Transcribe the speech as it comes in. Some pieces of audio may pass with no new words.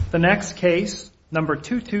The next case, number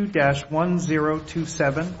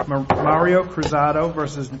 22-1027, Mario Cruzado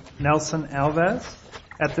versus Nelson Alves.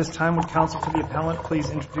 At this time, would counsel for the appellant please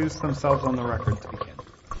introduce themselves on the record to begin?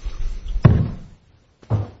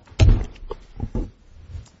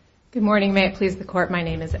 Good morning. May it please the Court, my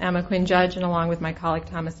name is Emma Quinn Judge, and along with my colleague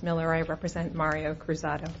Thomas Miller, I represent Mario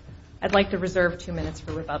Cruzado. I'd like to reserve 2 minutes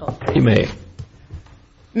for rebuttal. You may.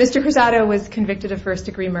 Mr. Cruzado was convicted of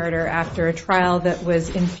first-degree murder after a trial that was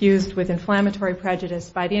infused with inflammatory prejudice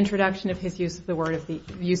by the introduction of his use of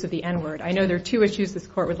the N-word. I know there are 2 issues this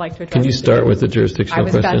Court would like to address. Can you start with the jurisdictional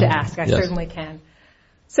question? I was about to ask. I certainly can.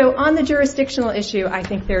 So on the jurisdictional issue, I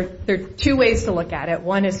think there are 2 ways to look at it.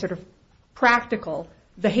 One is sort of practical.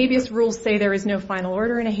 The habeas rules say there is no final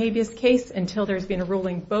order in a habeas case until there's been a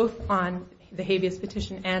ruling both on the habeas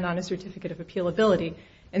petition and on a certificate of appealability.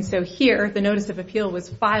 And so here, the notice of appeal was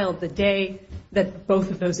filed the day that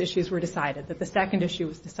both of those issues were decided, that the second issue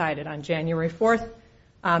was decided on January 4th.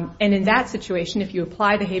 And in that situation, if you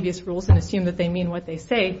apply the habeas rules and assume that they mean what they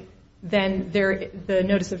say, then the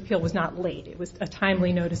notice of appeal was not late. It was a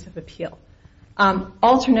timely notice of appeal.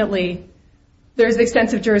 Alternately, there's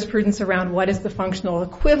extensive jurisprudence around what is the functional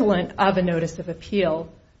equivalent of a notice of appeal.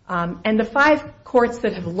 And the 5 courts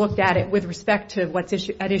that have looked at it with respect to what's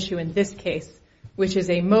at issue in this case, which is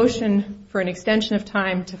a motion for an extension of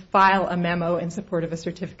time to file a memo in support of a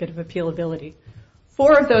certificate of appealability.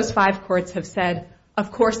 4 of those 5 courts have said,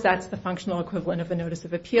 of course, that's the functional equivalent of a notice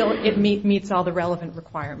of appeal. It meets all the relevant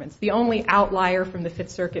requirements. The only outlier from the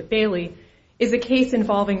Fifth Circuit, Bailey, is a case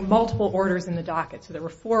involving multiple orders in the docket. So there were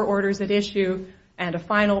 4 orders at issue and a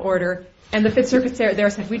final order. And the Fifth Circuit there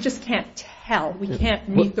said, we just can't tell. We can't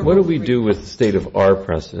meet the rules. What do we do with the state of our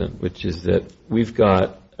precedent, which is that we've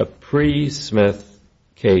got a pre-Smith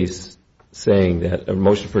case saying that a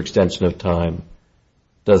motion for extension of time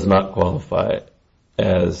does not qualify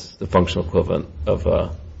as the functional equivalent of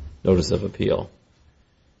a notice of appeal,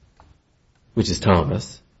 which is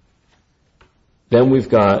Thomas. Then we've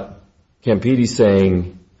got Campidi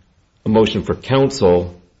saying a motion for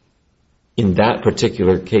counsel in that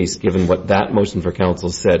particular case, given what that motion for counsel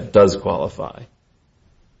said, does qualify.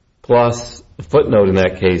 Plus a footnote in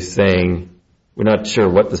that case saying we're not sure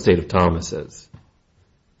what the state of Thomas is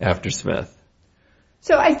after Smith.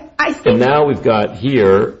 So I think... And now we've got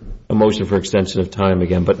here a motion for extension of time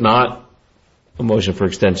again, but not a motion for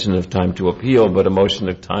extension of time to appeal, but a motion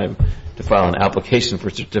of time to file an application for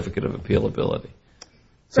certificate of appealability.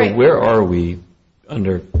 So Right. Where are we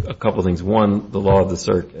under a couple of things? 1, the law of the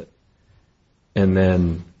circuit. And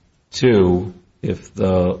then 2, if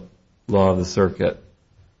the law of the circuit,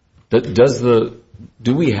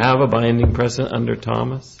 do we have a binding precedent under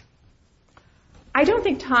Thomas? I don't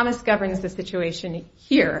think Thomas governs the situation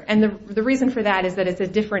here. And the reason for that is that it's a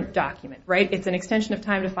different document, right? It's an extension of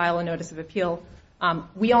time to file a notice of appeal.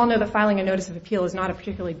 We all know that filing a notice of appeal is not a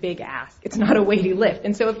particularly big ask. It's not a weighty lift.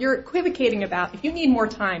 And so if you're equivocating about, if you need more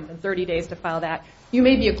time than 30 days to file that, you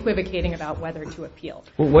may be equivocating about whether to appeal.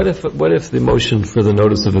 Well, what if the motion for the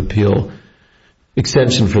notice of appeal,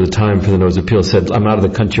 extension for the time for the notice of appeal said, I'm out of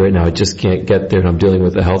the country right now, I just can't get there, and I'm dealing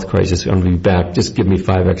with a health crisis, I'm going to be back, just give me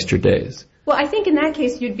 5 extra days? Well, I think in that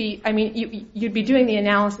case you'd be doing the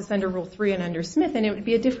analysis under Rule 3 and under Smith, and it would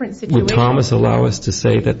be a different situation. Would Thomas allow us to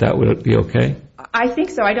say that would be okay? I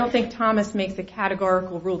think so. I don't think Thomas makes a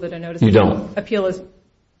categorical rule that a notice of appeal is...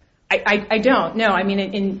 I don't. No, I mean,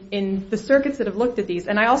 in the circuits that have looked at these,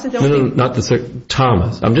 and I also don't think... No, not the circuit.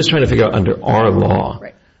 Thomas. I'm just trying to figure out under our law,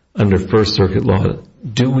 right, under First Circuit law,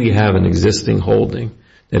 do we have an existing holding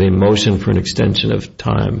that a motion for an extension of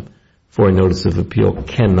time for a notice of appeal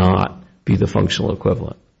cannot be the functional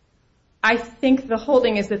equivalent? I think the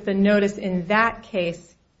holding is that the notice in that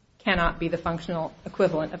case cannot be the functional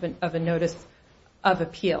equivalent of a notice of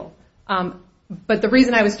appeal. But the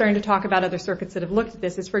reason I was starting to talk about other circuits that have looked at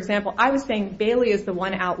this is, for example, I was saying Bailey is the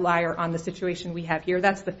one outlier on the situation we have here.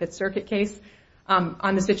 That's the Fifth Circuit case,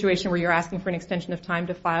 on the situation where you're asking for an extension of time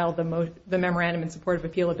to file the memorandum in support of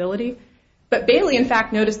appealability. But Bailey, in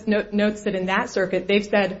fact, notes that in that circuit they've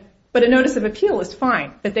said, but a notice of appeal is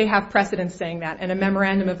fine, that they have precedence saying that, and a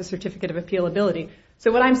memorandum of a certificate of appealability.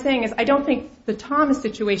 So what I'm saying is I don't think the Thomas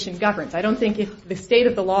situation governs. I don't think if the state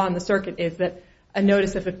of the law in the circuit is that a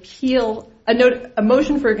notice of appeal, a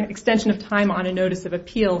motion for an extension of time on a notice of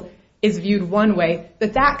appeal is viewed one way,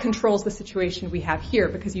 that controls the situation we have here,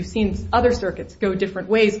 because you've seen other circuits go different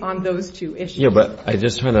ways on those 2 issues. Yeah, but I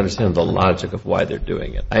just trying to understand the logic of why they're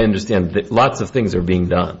doing it. I understand that lots of things are being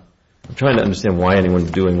done. I'm trying to understand why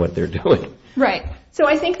anyone's doing what they're doing. Right. So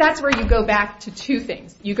I think that's where you go back to 2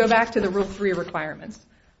 things. You go back to the Rule 3 requirements.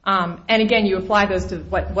 And again, you apply those to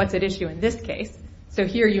what's at issue in this case. So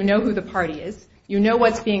here you know who the party is. You know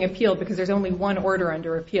what's being appealed because there's only one order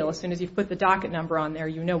under appeal. As soon as you've put the docket number on there,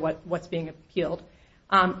 you know what's being appealed.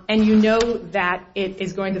 And you know that it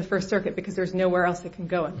is going to the First Circuit because there's nowhere else it can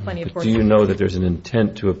go and plenty of courts. Do you know that there's an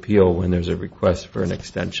intent to appeal when there's a request for an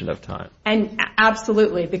extension of time? And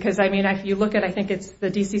absolutely, because, I mean, if you look at, I think it's the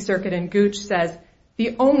D.C. Circuit and Gooch says,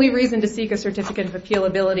 the only reason to seek a certificate of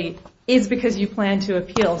appealability is because you plan to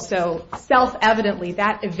appeal. So self-evidently,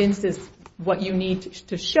 that evinces what you need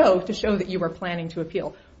to show that you are planning to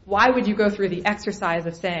appeal. Why would you go through the exercise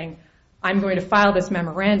of saying, I'm going to file this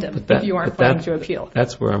memorandum if you aren't planning to appeal?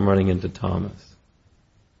 That's where I'm running into Thomas.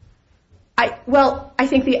 I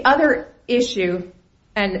think the other issue,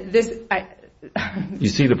 and this... You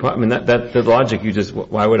see the problem? The logic you just...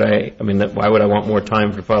 Why would I want more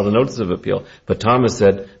time to file the notice of appeal? But Thomas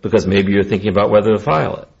said, because maybe you're thinking about whether to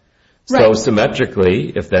file it. Right. So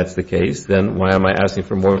symmetrically, if that's the case, then why am I asking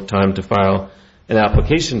for more time to file an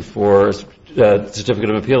application for a certificate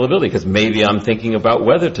of appealability? Because maybe I'm thinking about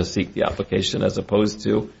whether to seek the application as opposed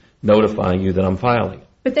to notifying you that I'm filing it.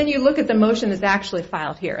 But then you look at the motion that's actually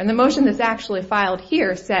filed here. And the motion that's actually filed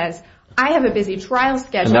here says, I have a busy trial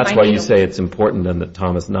schedule. And that's why you say it's important then that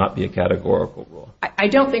Thomas not be a categorical rule. I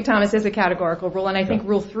don't think Thomas is a categorical rule. And I think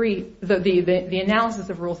Rule 3, the analysis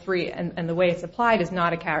of Rule 3 and the way it's applied is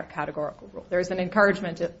not a categorical rule. There's an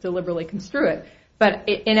encouragement to liberally construe it. But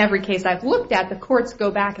in every case I've looked at, the courts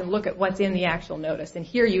go back and look at what's in the actual notice. And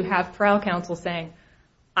here you have trial counsel saying,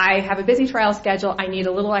 I have a busy trial schedule. I need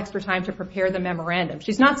a little extra time to prepare the memorandum.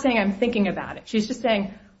 She's not saying I'm thinking about it. She's just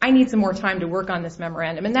saying, I need some more time to work on this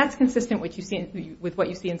memorandum. And that's consistent with what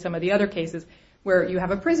you see in some of the other cases where you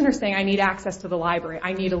have a prisoner saying, I need access to the library.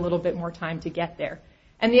 I need a little bit more time to get there.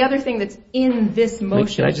 And the other thing that's in this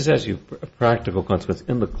motion... Can I just ask you a practical consequence?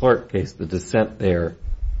 In the Clark case, the dissent there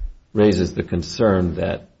raises the concern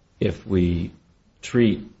that if we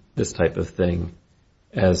treat this type of thing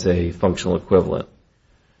as a functional equivalent,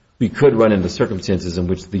 we could run into circumstances in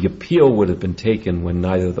which the appeal would have been taken when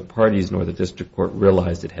neither the parties nor the district court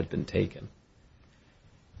realized it had been taken.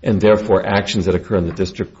 And therefore, actions that occur in the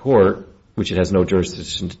district court, which it has no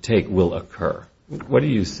jurisdiction to take, will occur. What do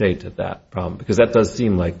you say to that problem? Because that does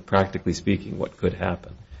seem like, practically speaking, what could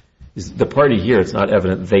happen. The party here, it's not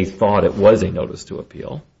evident they thought it was a notice to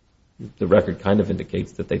appeal. The record kind of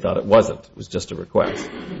indicates that they thought it wasn't. It was just a request.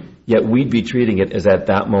 Yet we'd be treating it as at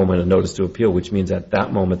that moment a notice to appeal, which means at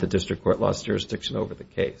that moment the district court lost jurisdiction over the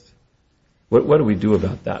case. What do we do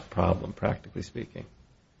about that problem, practically speaking?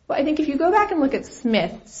 Well, I think if you go back and look at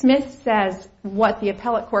Smith, Smith says what the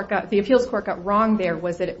appeals court got wrong there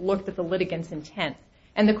was that it looked at the litigant's intent.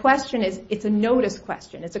 And the question is, it's a notice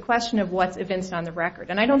question. It's a question of what's evinced on the record.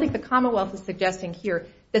 And I don't think the Commonwealth is suggesting here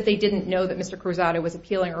that they didn't know that Mr. Cruzado was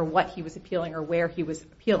appealing or what he was appealing or where he was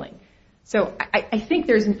appealing. So I think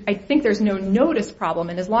there's no notice problem.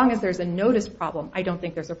 And as long as there's a notice problem, I don't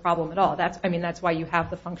think there's a problem at all. That's why you have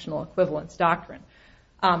the functional equivalence doctrine.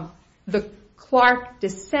 The Clark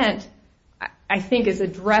dissent, I think, is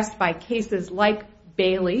addressed by cases like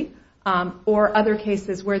Bailey or other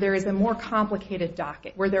cases where there is a more complicated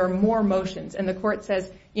docket, where there are more motions, and the court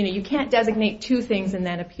says, you can't designate two things and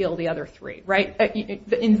then appeal the other three, right?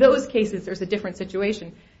 In those cases, there's a different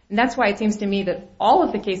situation. And that's why it seems to me that all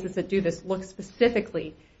of the cases that do this look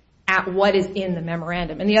specifically at what is in the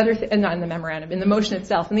memorandum. And the other not in the memorandum, in the motion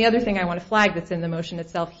itself. And the other thing I want to flag that's in the motion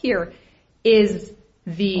itself here is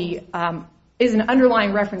an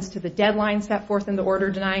underlying reference to the deadline set forth in the order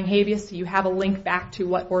denying habeas, so you have a link back to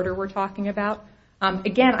what order we're talking about.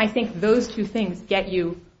 Again, I think those two things get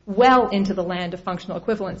you well into the land of functional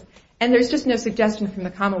equivalence. And there's just no suggestion from the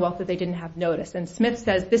Commonwealth that they didn't have notice. And Smith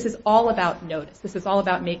says this is all about notice. This is all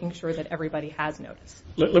about making sure that everybody has notice.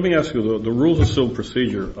 Let me ask you, the rules of civil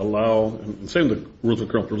procedure allow, and same the rules of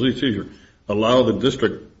criminal procedure, allow the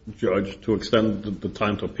district judge to extend the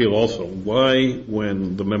time to appeal also. Why,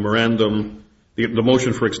 when the memorandum, the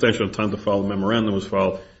motion for extension of time to file the memorandum was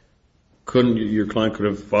filed, couldn't your client could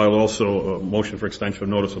have filed also a motion for extension of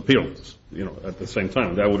notice of appeal, at the same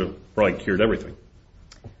time? That would have probably cured everything.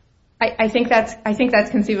 I think that's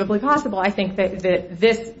conceivably possible. I think that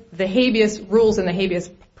the habeas rules and the habeas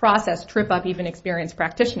process trip up even experienced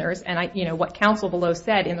practitioners. And what counsel below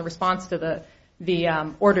said in the response to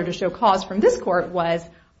the order to show cause from this court was,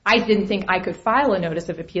 I didn't think I could file a notice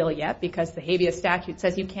of appeal yet because the habeas statute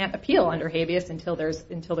says you can't appeal under habeas until there's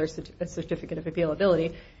a certificate of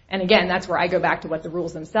appealability. And again, that's where I go back to what the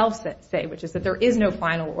rules themselves say, which is that there is no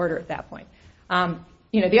final order at that point.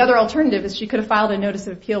 The other alternative is she could have filed a notice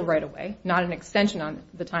of appeal right away, not an extension on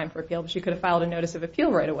the time for appeal, but she could have filed a notice of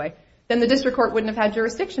appeal right away. then the district court wouldn't have had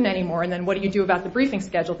jurisdiction anymore. And then what do you do about the briefing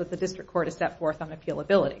schedule that the district court has set forth on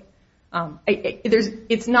appealability?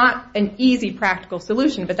 It's not an easy practical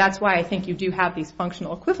solution, but that's why I think you do have these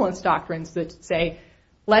functional equivalence doctrines that say,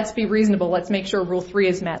 let's be reasonable, let's make sure Rule 3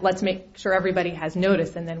 is met, let's make sure everybody has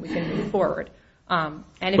notice, and then we can move forward. But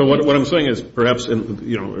what I'm saying is perhaps,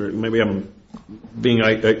 maybe I'm being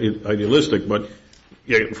idealistic, but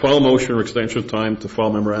file a motion or extension of time to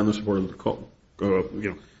file memorandum support of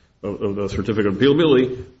the certificate of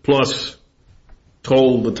appealability, plus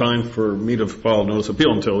told the time for me to file notice of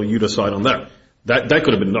appeal until you decide on that. That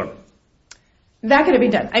could have been done. That could have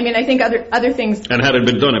been done. I mean, I think other things. And had it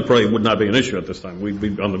been done, it probably would not be an issue at this time. We'd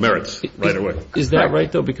be on the merits right away. Is that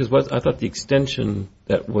right, though? Because I thought the extension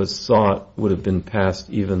that was sought would have been past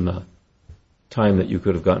even the time that you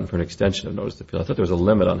could have gotten for an extension of notice of appeal. I thought there was a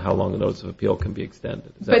limit on how long the notice of appeal can be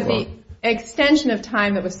extended. Is that but wrong? The extension of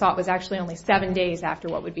time that was sought was actually only 7 days after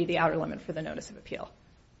what would be the outer limit for the notice of appeal.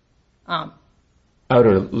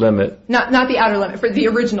 Outer limit? Not the outer limit, for the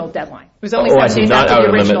original deadline. It was only 7 days after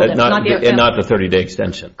the original deadline. Not the 30-day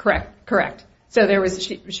extension. Correct. So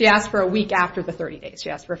she asked for a week after the 30 days. She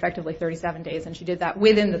asked for effectively 37 days, and she did that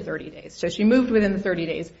within the 30 days. So she moved within the 30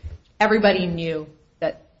 days. Everybody knew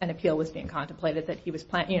that an appeal was being contemplated, that he was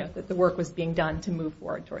that the work was being done to move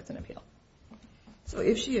forward towards an appeal. So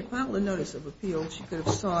if she had filed a notice of appeal, she could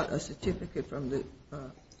have sought a certificate from the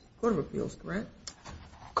Court of Appeals, correct?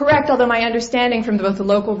 Correct, although my understanding from both the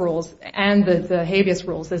local rules and the habeas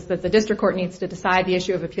rules is that the district court needs to decide the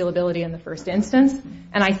issue of appealability in the first instance.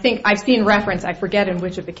 And I think I've seen reference, I forget in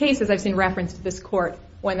which of the cases, I've seen reference to this court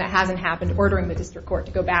when that hasn't happened, ordering the district court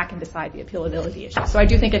to go back and decide the appealability issue. So I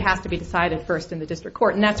do think it has to be decided first in the district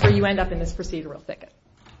court, and that's where you end up in this procedural thicket.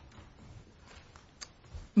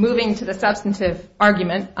 Moving to the substantive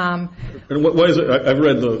argument. And why is it? I've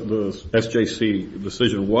read the SJC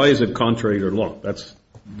decision. Why is it contrary to law? That's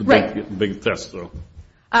the big test, though.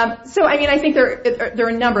 So, I mean, I think there are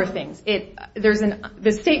a number of things. There's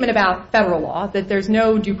the statement about federal law that there's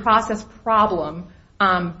no due process problem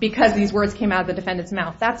because these words came out of the defendant's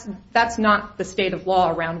mouth. That's not the state of law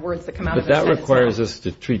around words that come out of the defendant's mouth. But that requires us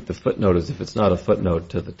to treat the footnote as if it's not a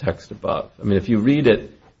footnote to the text above. I mean, if you read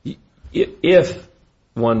it, if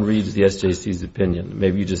one reads the SJC's opinion,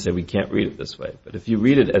 maybe you just say we can't read it this way, but if you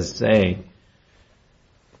read it as saying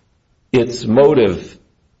it's motive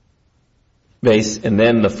based, and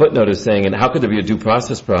then the footnote is saying, and how could there be a due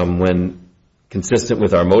process problem when, consistent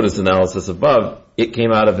with our motives analysis above, it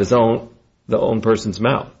came out of the own person's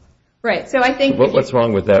mouth? Right. So I think what's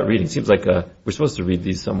wrong with that reading? It seems like we're supposed to read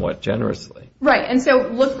these somewhat generously. Right. And so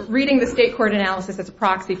reading the state court analysis as a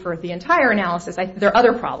proxy for the entire analysis, there are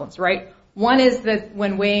other problems, right? One is that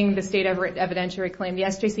when weighing the state evidentiary claim, the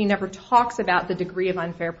SJC never talks about the degree of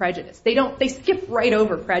unfair prejudice. They skip right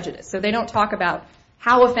over prejudice. So they don't talk about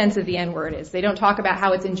how offensive the N-word is. They don't talk about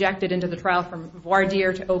how it's injected into the trial from voir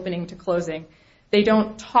dire to opening to closing. They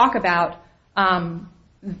don't talk about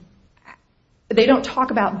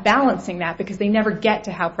balancing that because they never get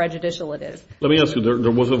to how prejudicial it is. Let me ask you,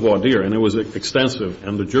 there was a voir dire, and it was extensive,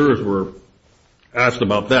 and the jurors were asked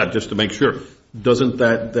about that just to make sure. Doesn't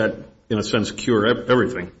that in a sense, cure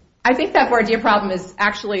everything? I think that voir dire problem is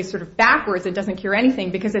actually sort of backwards. It doesn't cure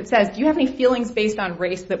anything because it says, do you have any feelings based on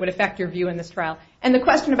race that would affect your view in this trial? And the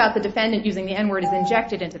question about the defendant using the N-word is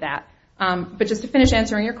injected into that. But just to finish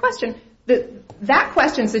answering your question, that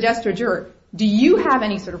question suggests to a juror, do you have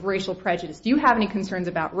any sort of racial prejudice? Do you have any concerns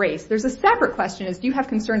about race? There's a separate question is, do you have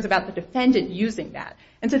concerns about the defendant using that?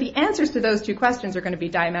 And so the answers to those two questions are going to be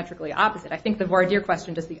diametrically opposite. I think the voir dire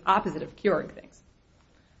question does the opposite of curing things.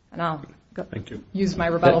 And I'll use my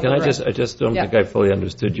rebuttal. I just don't think I fully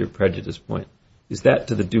understood your prejudice point. Is that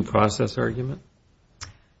to the due process argument?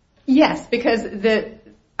 Yes, because the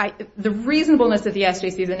reasonableness of the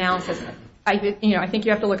SJC's analysis, I think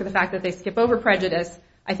you have to look at the fact that they skip over prejudice.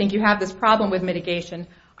 I think you have this problem with mitigation.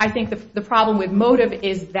 I think the problem with motive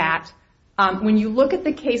is that when you look at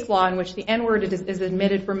the case law in which the N-word is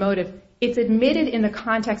admitted for motive, it's admitted in the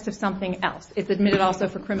context of something else. It's admitted also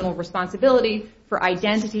for criminal responsibility, for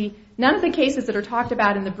identity. None of the cases that are talked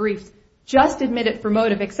about in the briefs just admit it for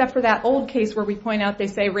motive, except for that old case where we point out they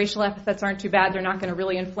say racial epithets aren't too bad, they're not going to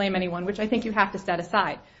really inflame anyone, which I think you have to set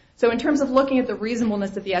aside. So in terms of looking at the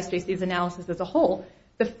reasonableness of the SJC's analysis as a whole,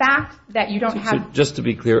 the fact that you don't have... So just to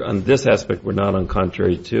be clear, on this aspect, we're not on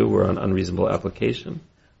contrary to, we're on unreasonable application?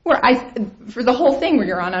 For the whole thing where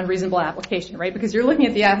you're on unreasonable application, right? Because you're looking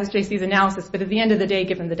at the FSJC's analysis, but at the end of the day,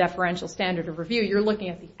 given the deferential standard of review, you're looking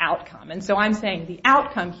at the outcome. And so I'm saying the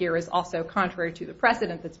outcome here is also contrary to the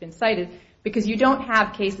precedent that's been cited, because you don't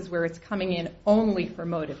have cases where it's coming in only for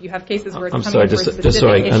motive. You have cases where it's coming in for a specific just so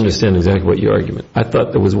I issue. understand exactly what your argument. I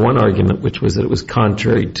thought there was one argument, which was that it was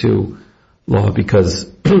contrary to law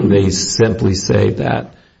because they simply say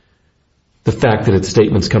that the fact that it's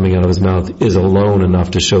statements coming out of his mouth is alone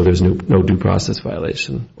enough to show there's no due process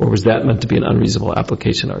violation. Or was that meant to be an unreasonable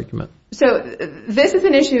application argument? So this is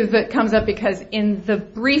an issue that comes up because in the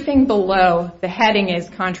briefing below, the heading is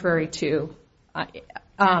contrary to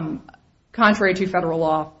federal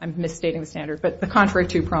law. I'm misstating the standard, but the contrary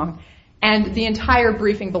to prong. And the entire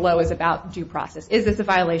briefing below is about due process. Is this a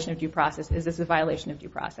violation of due process? Is this a violation of due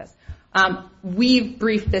process? We've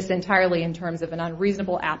briefed this entirely in terms of an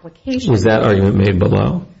unreasonable application. Was that argument made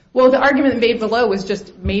below? Well, the argument made below was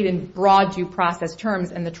just made in broad due process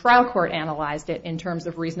terms, and the trial court analyzed it in terms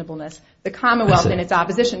of reasonableness. The Commonwealth in its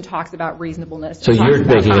opposition talks about reasonableness. So you're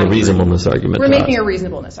making a reasonableness argument? We're making a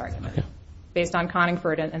reasonableness argument based on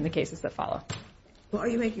Coningford and the cases that follow. Well, are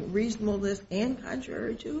you making reasonableness and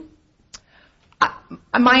contrary to?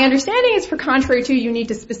 My understanding is for contrary to, you need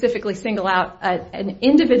to specifically single out an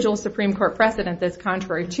individual Supreme Court precedent that's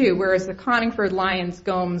contrary to, whereas the Coningford, Lyons,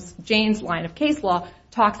 Gomes, Janes line of case law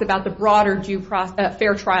talks about the broader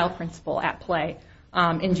fair trial principle at play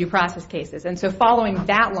in due process cases. And so following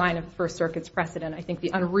that line of the First Circuit's precedent, I think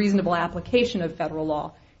the unreasonable application of federal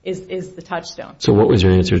law is the touchstone. So what was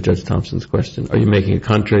your answer to Judge Thompson's question? Are you making a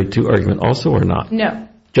contrary to argument also or not? No.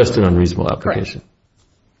 Just an unreasonable application? Correct.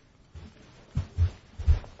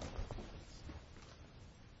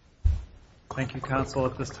 Thank you, counsel.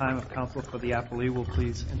 At this time, if counsel for the appellee will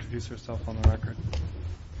please introduce herself on the record.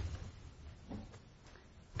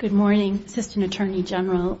 Good morning. Assistant Attorney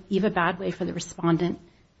General Eva Badway for the respondent.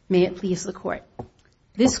 May it please the court.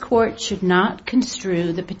 This court should not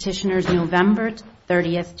construe the petitioner's November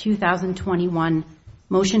 30th, 2021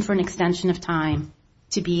 motion for an extension of time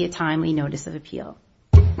to be a timely notice of appeal.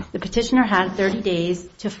 The petitioner had 30 days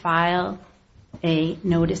to file a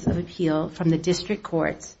notice of appeal from the district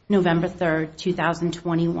court's November 3rd,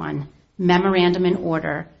 2021 memorandum in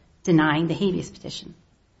order denying the habeas petition.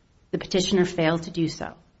 The petitioner failed to do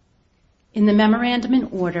so. In the memorandum in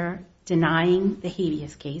order denying the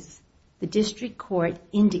habeas case, the district court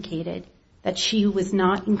indicated that she was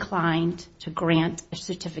not inclined to grant a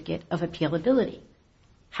certificate of appealability.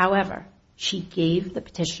 However, she gave the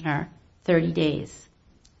petitioner 30 days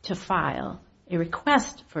to file a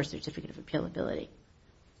request for a certificate of appealability.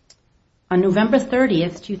 On November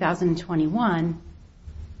 30th, 2021,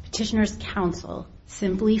 petitioner's counsel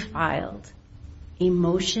simply filed a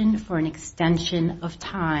motion for an extension of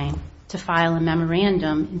time to file a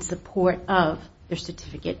memorandum in support of their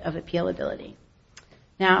certificate of appealability.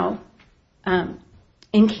 Now,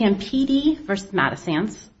 in Campidi v.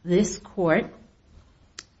 Madison's, this court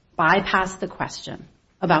bypassed the question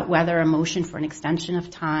about whether a motion for an extension of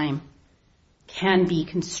time can be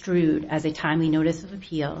construed as a timely notice of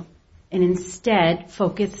appeal, and instead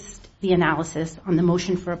focused the analysis on the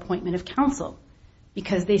motion for appointment of counsel,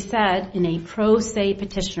 because they said in a pro se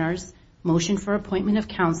petitioner's motion for appointment of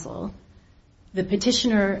counsel, the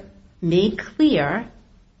petitioner made clear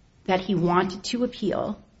that he wanted to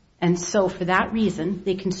appeal, and so for that reason,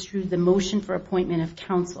 they construed the motion for appointment of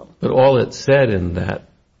counsel. But all it said in that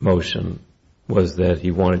motion was that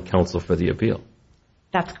he wanted counsel for the appeal.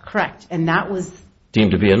 That's correct, and that was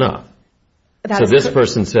deemed to be enough. So this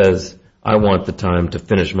person says, I want the time to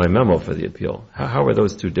finish my memo for the appeal. How are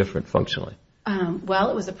those two different functionally?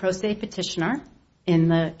 Well, it was a pro se petitioner in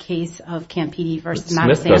the case of Campidi v.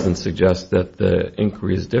 Madison. Smith doesn't suggest that the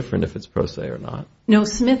inquiry is different if it's pro se or not. No,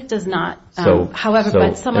 Smith does not. However,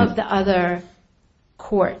 but some of the other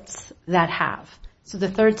courts that have. So the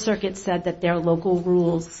Third Circuit said that their local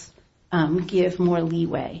rules give more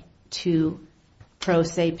leeway to pro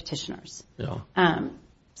se petitioners. Yeah.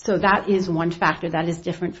 So that is one factor that is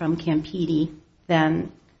different from Campidi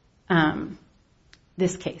than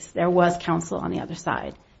this case. There was counsel on the other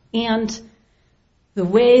side. And the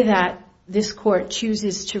way that this court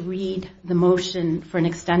chooses to read the motion for an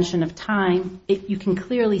extension of time, you can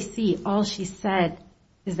clearly see all she said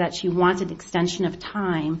is that she wanted extension of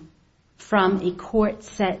time from a court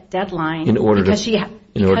set deadline because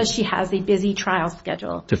she has a busy trial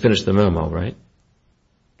schedule. To finish the memo, right?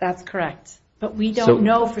 That's correct. But we don't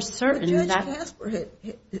know for certain. Judge Casper,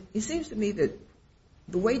 it seems to me that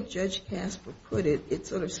the way Judge Casper put it, it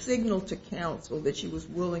sort of signaled to counsel that she was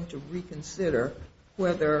willing to reconsider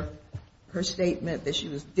whether her statement that she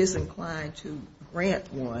was disinclined to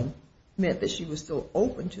grant one meant that she was still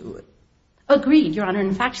open to it. Agreed, Your Honor.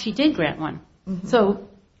 In fact, she did grant one. So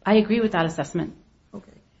I agree with that assessment.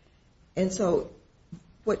 Okay. And so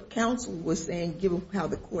what counsel was saying, given how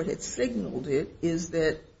the court had signaled it, is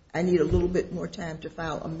that I need a little bit more time to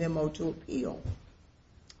file a memo to appeal.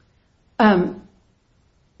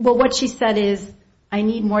 Well, what she said is, I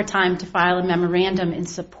need more time to file a memorandum in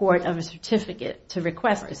support of a certificate to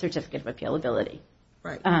request a certificate of appealability.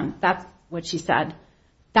 Right. That's what she said.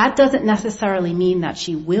 That doesn't necessarily mean that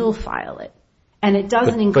she will file it. And it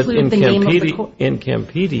doesn't include the name of the court. In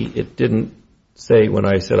Campidi, it didn't say, when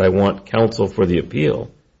I said I want counsel for the appeal,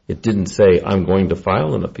 it didn't say I'm going to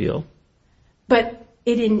file an appeal. But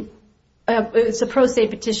it's a pro se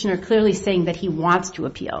petitioner clearly saying that he wants to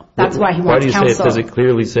appeal. That's why he wants counsel. Why do you say it? Does it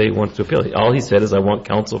clearly say he wants to appeal? All he said is I want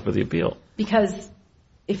counsel for the appeal. Because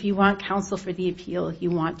if you want counsel for the appeal, you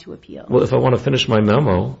want to appeal. Well, if I want to finish my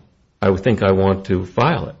memo, I would think I want to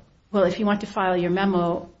file it. Well, if you want to file your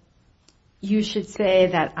memo, you should say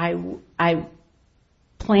that I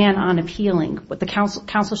plan on appealing. But the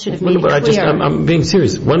counsel should have made it clear. I'm being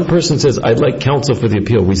serious. One person says, I'd like counsel for the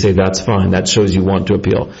appeal. We say, that's fine. That shows you want to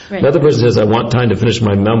appeal. Right. Another person says, I want time to finish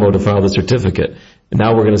my memo to file the certificate. And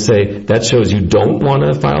now we're going to say, that shows you don't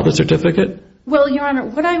want to file the certificate? Well, Your Honor,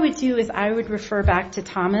 what I would do is I would refer back to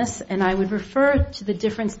Thomas, and I would refer to the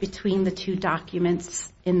difference between the two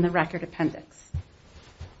documents in the record appendix.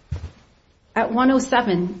 At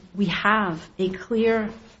 107, we have a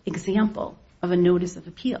clear example of a notice of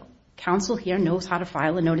appeal. Counsel here knows how to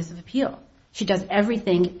file a notice of appeal. She does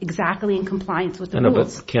everything exactly in compliance with the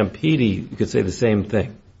rules. But Campidi, you could say the same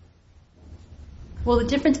thing. Well, the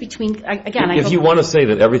difference between, again, if you want to say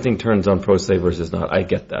that everything turns on pro se versus not, I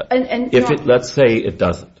get that. Let's say it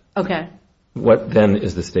doesn't. Okay. What then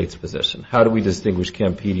is the state's position? How do we distinguish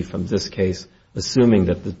Campidi from this case, assuming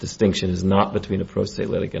that the distinction is not between a pro se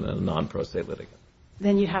litigant and a non-pro se litigant?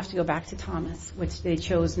 Then you have to go back to Thomas, which they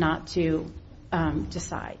chose not to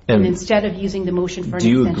decide. And instead of using the motion for an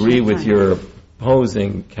extension of time. Do you agree with your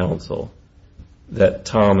opposing counsel that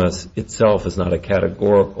Thomas itself is not a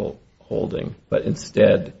categorical holding, but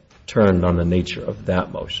instead turned on the nature of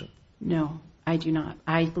that motion? No, I do not.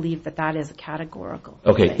 I believe that that is a categorical.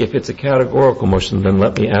 Okay, if it's a categorical motion, then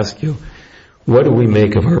let me ask you, what do we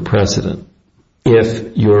make of our precedent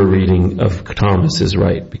if your reading of Thomas is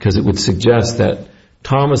right? Because it would suggest that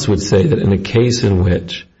Thomas would say that in a case in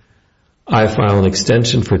which I file an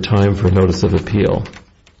extension for time for notice of appeal,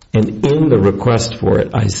 and in the request for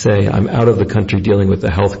it, I say I'm out of the country dealing with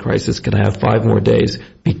a health crisis, can I have 5 more days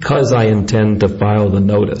because I intend to file the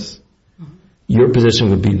notice? Your position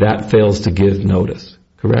would be that fails to give notice,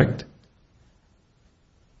 correct?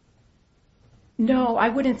 No, I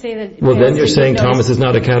wouldn't say that. Well, then you're saying Thomas is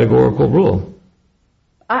not a categorical rule.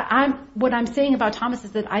 What I'm saying about Thomas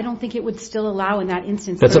is that I don't think it would still allow in that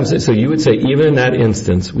instance. That's what I'm saying. So you would say even in that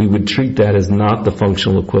instance, we would treat that as not the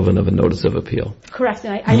functional equivalent of a notice of appeal. Correct.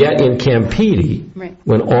 Yet in Campidi, right,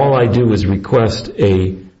 when all I do is request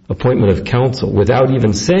a appointment of counsel without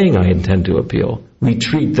even saying I intend to appeal, we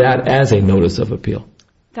treat that as a notice of appeal.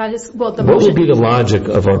 That is, well, the motion. What would be the logic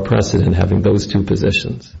of our precedent having those two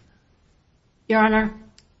positions? Your Honor,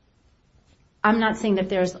 I'm not saying that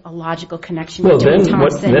there's a logical connection between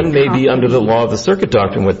Thomas and then maybe under the law of the circuit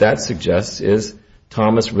doctrine, what that suggests is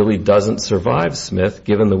Thomas really doesn't survive Smith,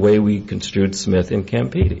 given the way we construed Smith in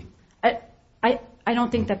Campidi. I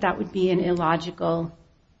don't think that would be an illogical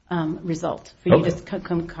result for you to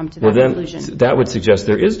come to that conclusion. Then that would suggest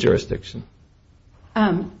there is jurisdiction.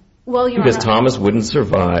 Well, Your because Honor, Thomas wouldn't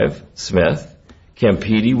survive Smith.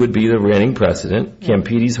 Campidi would be the reigning precedent. Yeah.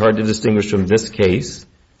 Campidi's hard to distinguish from this case.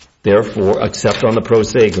 Therefore, except on the pro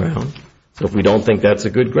se ground. So if we don't think that's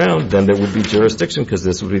a good ground, then there would be jurisdiction because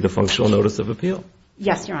this would be the functional notice of appeal.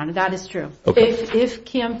 Yes, Your Honor, that is true. Okay. If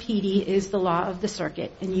Campidi is the law of the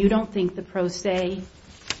circuit and you don't think the pro se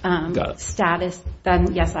status,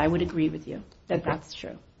 then yes, I would agree with you that that's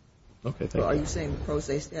true. Okay, so are you saying the pro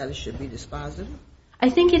se status should be dispositive? I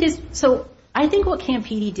think it is. So I think what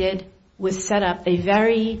Campidi did was set up a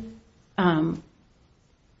very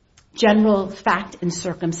general fact and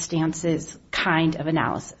circumstances kind of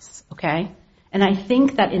analysis, okay? And I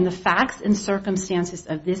think that in the facts and circumstances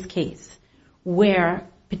of this case, where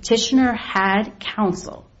petitioner had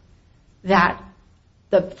counsel, that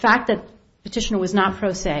the fact that petitioner was not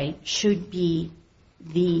pro se should be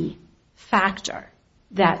the factor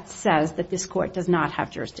that says that this court does not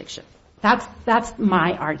have jurisdiction. That's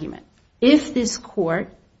my argument. If this court...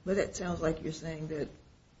 But that sounds like you're saying that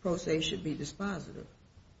pro se should be dispositive.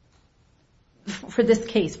 for this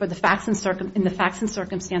case, in the facts and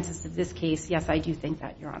circumstances of this case, yes, I do think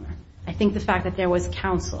that, Your Honor. I think the fact that there was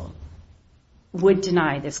counsel would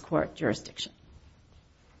deny this court jurisdiction.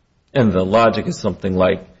 And the logic is something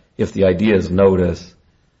like, if the idea is notice,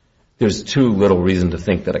 there's too little reason to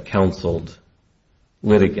think that a counseled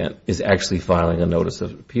litigant is actually filing a notice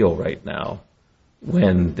of appeal right now,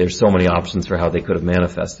 when there's so many options for how they could have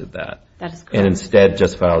manifested that. That is correct. And instead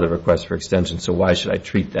just filed a request for extension. So why should I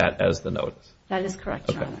treat that as the notice? That is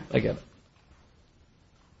correct, Your Okay, Honor. I get it.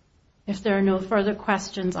 If there are no further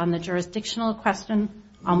questions on the jurisdictional question,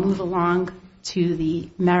 I'll move along to the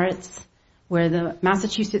merits, where the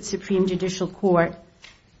Massachusetts Supreme Judicial Court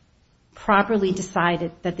properly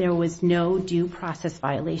decided that there was no due process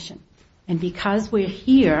violation. And because we're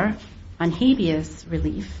here on habeas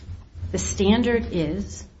relief, the standard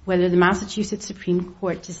is whether the Massachusetts Supreme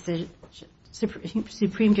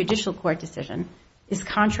Judicial Court decision is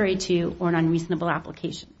contrary to or an unreasonable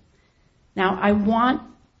application. Now, I want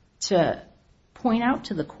to point out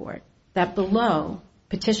to the court that below,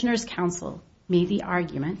 Petitioner's counsel made the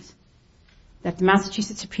argument that the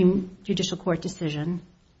Massachusetts Supreme Judicial Court decision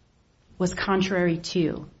was contrary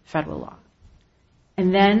to federal law.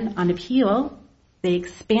 And then on appeal, they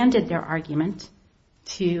expanded their argument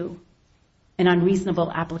to an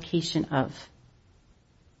unreasonable application of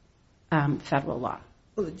federal law.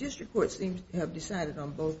 Well, the district court seems to have decided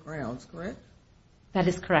on both grounds, correct? That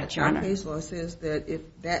is correct, Your Honor. Our case law says that if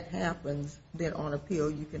that happens, then on appeal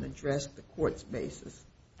you can address the court's basis.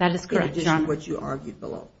 That is correct, Your Honor. In addition to what you argued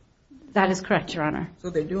below. That is correct, Your Honor. So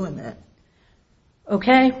they're doing that.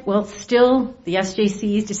 Okay, well, still, the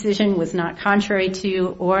SJC's decision was not contrary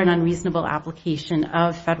to or an unreasonable application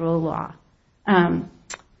of federal law.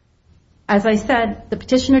 As I said, the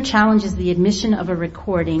petitioner challenges the admission of a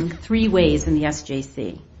recording 3 ways in the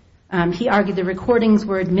SJC. He argued the recordings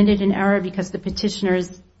were admitted in error because the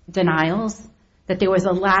petitioner's denials, that there was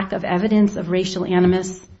a lack of evidence of racial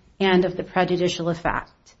animus and of the prejudicial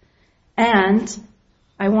effect. And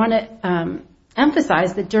I want to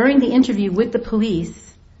emphasize that during the interview with the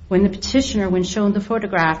police, when the petitioner, when shown the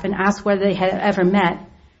photograph and asked whether they had ever met,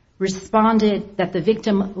 responded that the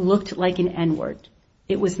victim looked like an N-word.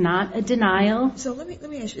 It was not a denial. So let me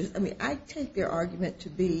ask you this. I mean, I take their argument to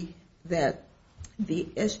be that the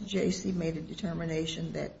SJC made a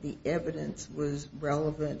determination that the evidence was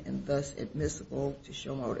relevant and thus admissible to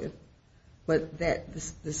show motive, but that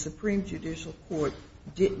the Supreme Judicial Court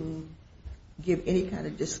didn't give any kind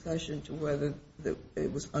of discussion to whether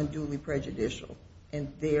it was unduly prejudicial.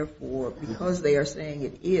 And therefore, because they are saying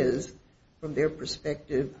it is, from their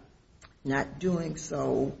perspective, not doing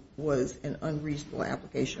so was an unreasonable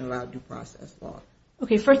application of our due process law.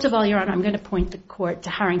 Okay, first of all, Your Honor, I'm going to point the court to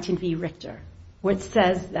Harrington v. Richter, where it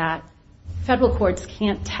says that federal courts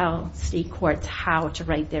can't tell state courts how to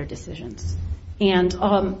write their decisions. And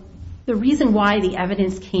the reason why the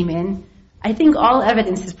evidence came in, I think all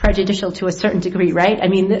evidence is prejudicial to a certain degree, right? I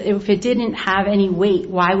mean, if it didn't have any weight,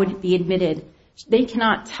 why would it be admitted? They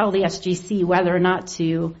cannot tell the SJC whether or not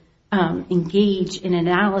to engage in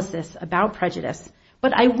analysis about prejudice.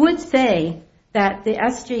 But I would say that the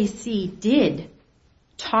SJC did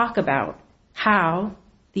talk about how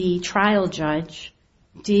the trial judge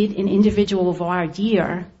did an individual voir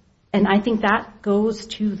dire, and I think that goes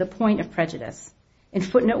to the point of prejudice. In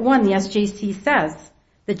footnote 1, the SJC says,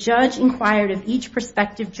 the judge inquired of each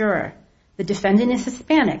prospective juror. The defendant is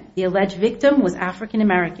Hispanic. The alleged victim was African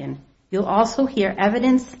American. You'll also hear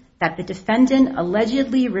evidence that the defendant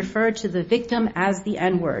allegedly referred to the victim as the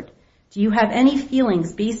N-word. Do you have any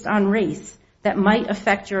feelings based on race that might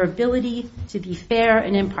affect your ability to be fair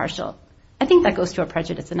and impartial? I think that goes to a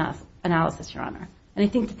prejudice analysis, Your Honor. And I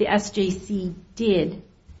think that the SJC did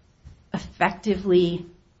effectively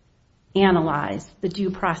analyze the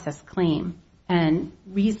due process claim and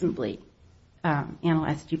reasonably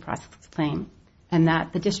analyze the due process claim, and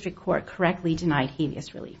that the district court correctly denied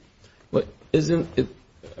habeas relief. Well, isn't it,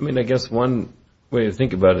 I mean, I guess one way to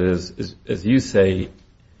think about it is, as you say,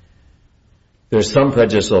 there's some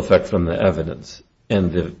prejudicial effect from the evidence.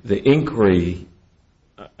 And the inquiry,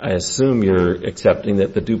 I assume you're accepting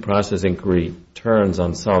that the due process inquiry turns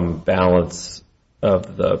on some balance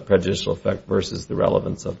of the prejudicial effect versus the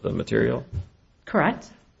relevance of the material? Correct.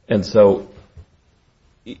 And so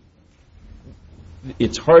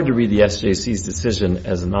it's hard to read the SJC's decision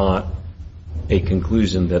as not a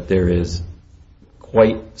conclusion that there is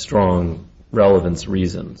quite strong relevance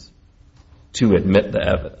reasons to admit the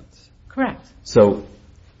evidence. Correct. So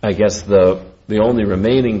I guess the only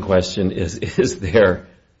remaining question is there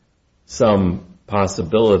some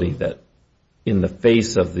possibility that in the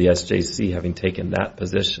face of the SJC having taken that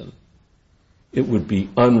position, it would be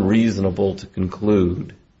unreasonable to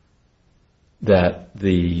conclude that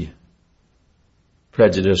the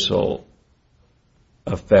prejudicial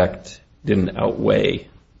effect didn't outweigh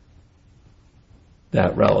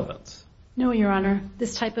that relevance? No, Your Honor.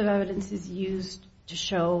 This type of evidence is used to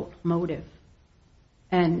show motive,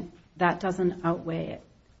 and that doesn't outweigh it.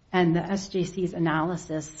 And the SJC's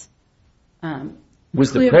analysis...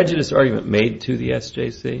 Was the prejudice argument made to the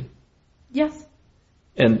SJC? Yes.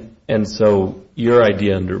 And so your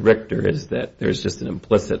idea under Richter is that there's just an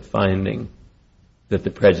implicit finding that the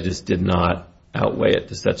prejudice did not outweigh it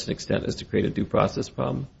to such an extent as to create a due process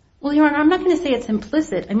problem? Well, Your Honor, I'm not going to say it's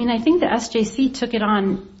implicit. I mean, I think the SJC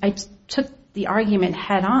took the argument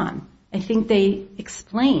head on. I think they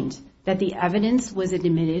explained that the evidence was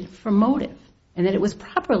admitted for motive and that it was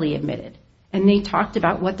properly admitted. And they talked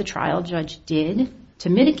about what the trial judge did to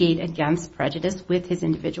mitigate against prejudice with his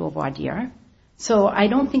individual voir dire. So I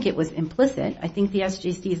don't think it was implicit. I think the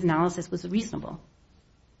SJC's analysis was reasonable.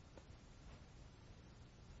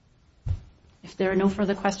 If there are no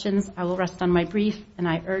further questions, I will rest on my brief, and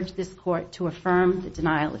I urge this court to affirm the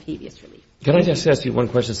denial of habeas relief. Can I just ask you one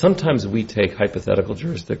question? Sometimes we take hypothetical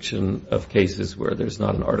jurisdiction of cases where there's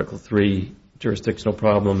not an Article III jurisdictional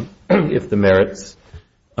problem if the merits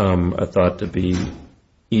are thought to be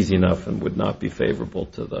easy enough and would not be favorable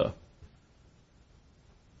to the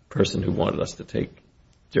person who wanted us to take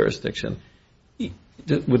jurisdiction.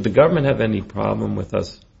 Would the government have any problem with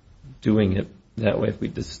us doing it that way if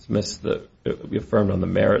we we affirmed on the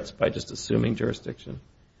merits by just assuming jurisdiction?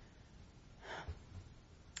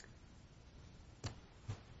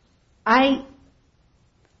 I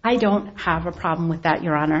don't have a problem with that,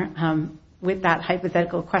 Your Honor. With that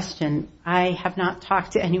hypothetical question, I have not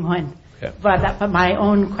talked to anyone, okay. But my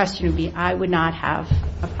own question would be, I would not have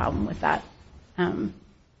a problem with that.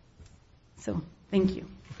 So, thank you.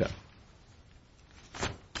 Okay.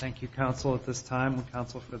 Thank you, counsel. At this time, would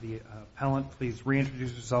counsel for the appellant please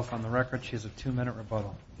reintroduce herself on the record? She has a 2-minute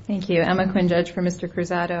rebuttal. Thank you. Emma Quinn, judge for Mr.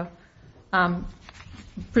 Cruzado.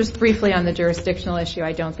 Just briefly on the jurisdictional issue,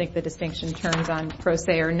 I don't think the distinction turns on pro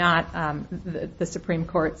se or not. The Supreme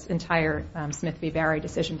Court's entire Smith v. Barry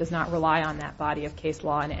decision does not rely on that body of case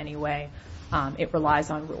law in any way. It relies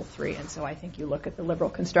on Rule 3, and so I think you look at the liberal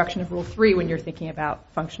construction of Rule 3 when you're thinking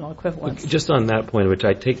about functional equivalence. Just on that point, which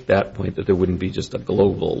I take that point that there wouldn't be just a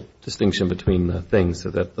global distinction between the things, so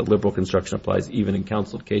that the liberal construction applies even in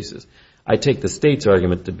counseled cases. I take the state's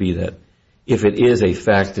argument to be that if it is a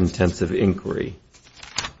fact-intensive inquiry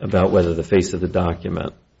about whether the face of the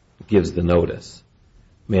document gives the notice,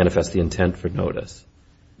 manifests the intent for notice,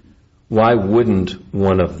 why wouldn't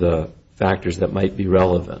one of the factors that might be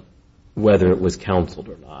relevant, whether it was counseled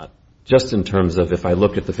or not, just in terms of if I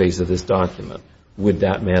look at the face of this document, would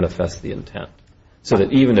that manifest the intent? So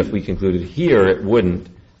that even if we concluded here it wouldn't,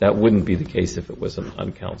 that wouldn't be the case if it was an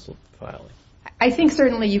uncounseled filing. I think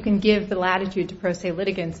certainly you can give the latitude to pro se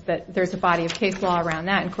litigants that there's a body of case law around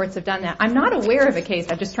that, and courts have done that. I'm not aware of a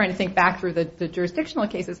case, I'm just trying to think back through the jurisdictional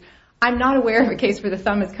cases, I'm not aware of a case where the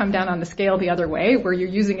thumb has come down on the scale the other way, where you're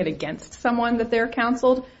using it against someone that they're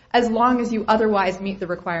counseled, as long as you otherwise meet the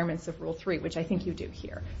requirements of Rule 3, which I think you do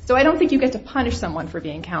here. So I don't think you get to punish someone for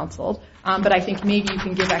being counseled, but I think maybe you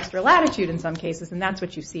can give extra latitude in some cases, and that's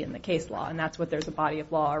what you see in the case law, and that's what there's a body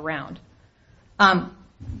of law around.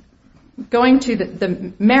 Going to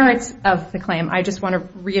the merits of the claim, I just want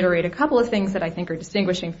to reiterate a couple of things that I think are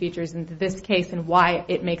distinguishing features in this case and why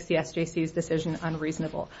it makes the SJC's decision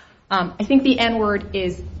unreasonable. I think the N-word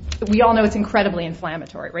is, we all know it's incredibly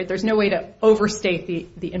inflammatory, right? There's no way to overstate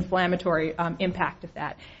the inflammatory impact of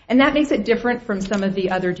that. And that makes it different from some of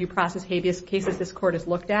the other due process habeas cases this court has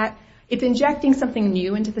looked at. It's injecting something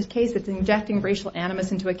new into this case. It's injecting racial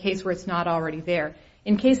animus into a case where it's not already there.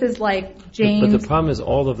 In cases like James... But the problem is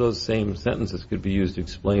all of those same sentences could be used to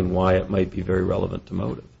explain why it might be very relevant to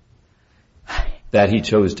motive. That he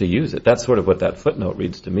chose to use it. That's sort of what that footnote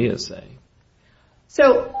reads to me as saying.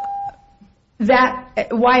 So that,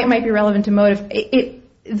 why it might be relevant to motive,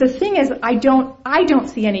 the thing is, I don't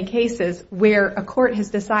see any cases where a court has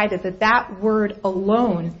decided that that word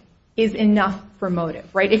alone is enough for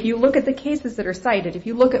motive, right? If you look at the cases that are cited, if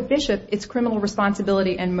you look at Bishop, it's criminal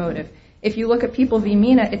responsibility and motive. If you look at People v.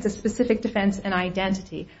 Mina, it's a specific defense and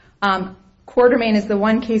identity. Quartermain is the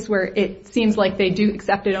one case where it seems like they do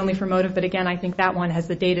accept it only for motive, but again, I think that one has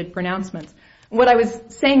the dated pronouncements. What I was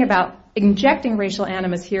saying about injecting racial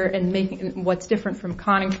animus here and making what's different from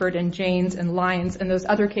Coningford and Janes and Lyons and those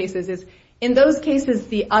other cases is, in those cases,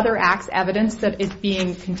 the other act's evidence that is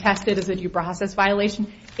being contested as a due process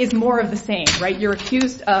violation is more of the same, right? You're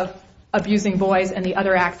accused of abusing boys, and the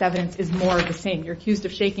other act's evidence is more of the same. You're accused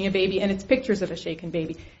of shaking a baby, and it's pictures of a shaken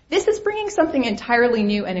baby. This is bringing something entirely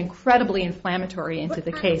new and incredibly inflammatory into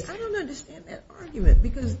the case. I don't understand that argument,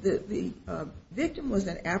 because the victim was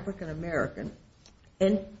an African American,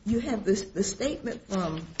 and you have the statement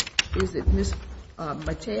from, is it Miss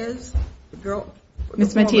Matez, the girl?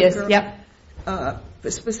 Miss Matias, yep.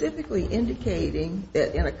 Specifically indicating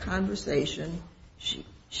that in a conversation,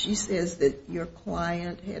 she says that your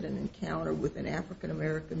client had an encounter with an African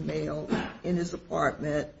American male in his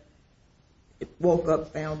apartment, woke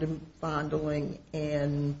up, found him fondling,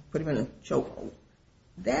 and put him in a chokehold.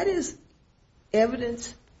 That is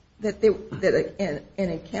evidence that an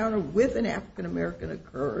encounter with an African American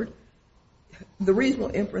occurred. The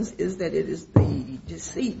reasonable inference is that it is the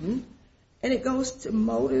decedent, and it goes to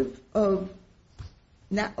motive of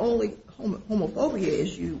not only homophobia,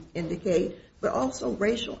 as you indicate, but also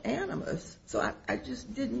racial animus. So I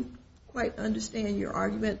just didn't quite understand your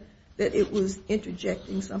argument that it was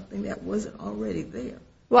interjecting something that wasn't already there.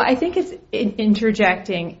 Well, I think it's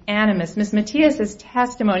interjecting animus. Ms. Matias'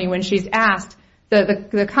 testimony, when she's asked,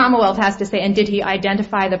 the Commonwealth has to say, and did he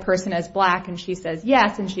identify the person as black? And she says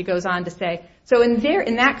yes, and she goes on to say, so in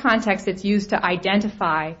that context, it's used to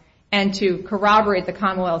identify and to corroborate the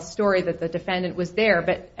Commonwealth's story that the defendant was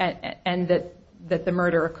there, and that the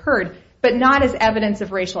murder occurred, but not as evidence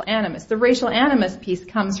of racial animus. The racial animus piece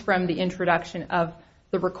comes from the introduction of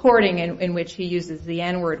the recording in which he uses the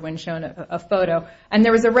N-word when shown a photo. And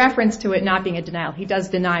there was a reference to it not being a denial. He does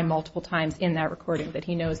deny multiple times in that recording that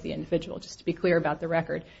he knows the individual, just to be clear about the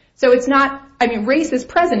record. So it's not, race is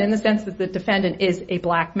present in the sense that the defendant is a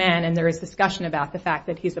black man, and there is discussion about the fact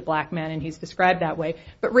that he's a black man and he's described that way.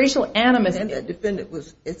 But racial animus... And the defendant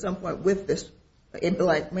was at some point with a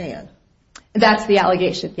black man. That's the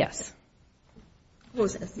allegation, yes. Of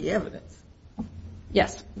course, that's the evidence.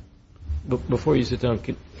 Yes. Before you sit down,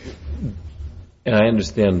 and I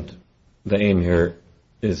understand the aim here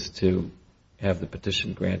is to have the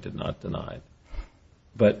petition granted, not denied.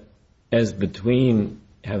 But as between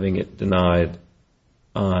having it denied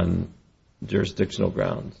on jurisdictional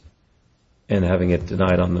grounds and having it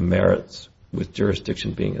denied on the merits with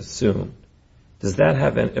jurisdiction being assumed, are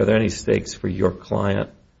there any stakes for your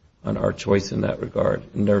client on our choice in that regard,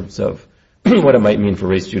 in terms of what it might mean for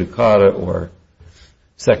res judicata or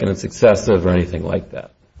second and successive or anything like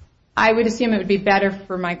that? I would assume it would be better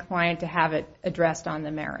for my client to have it addressed on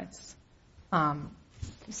the merits.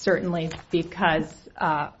 Certainly, because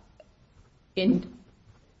in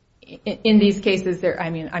these cases,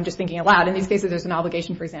 I'm just thinking aloud, in these cases there's an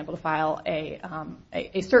obligation, for example, to file a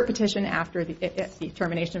cert petition after the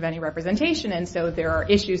termination of any representation, and so there are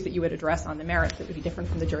issues that you would address on the merits that would be different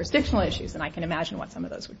from the jurisdictional issues, and I can imagine what some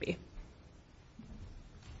of those would be.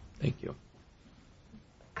 Thank you.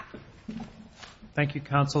 Thank you,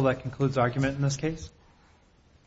 counsel. That concludes argument in this case.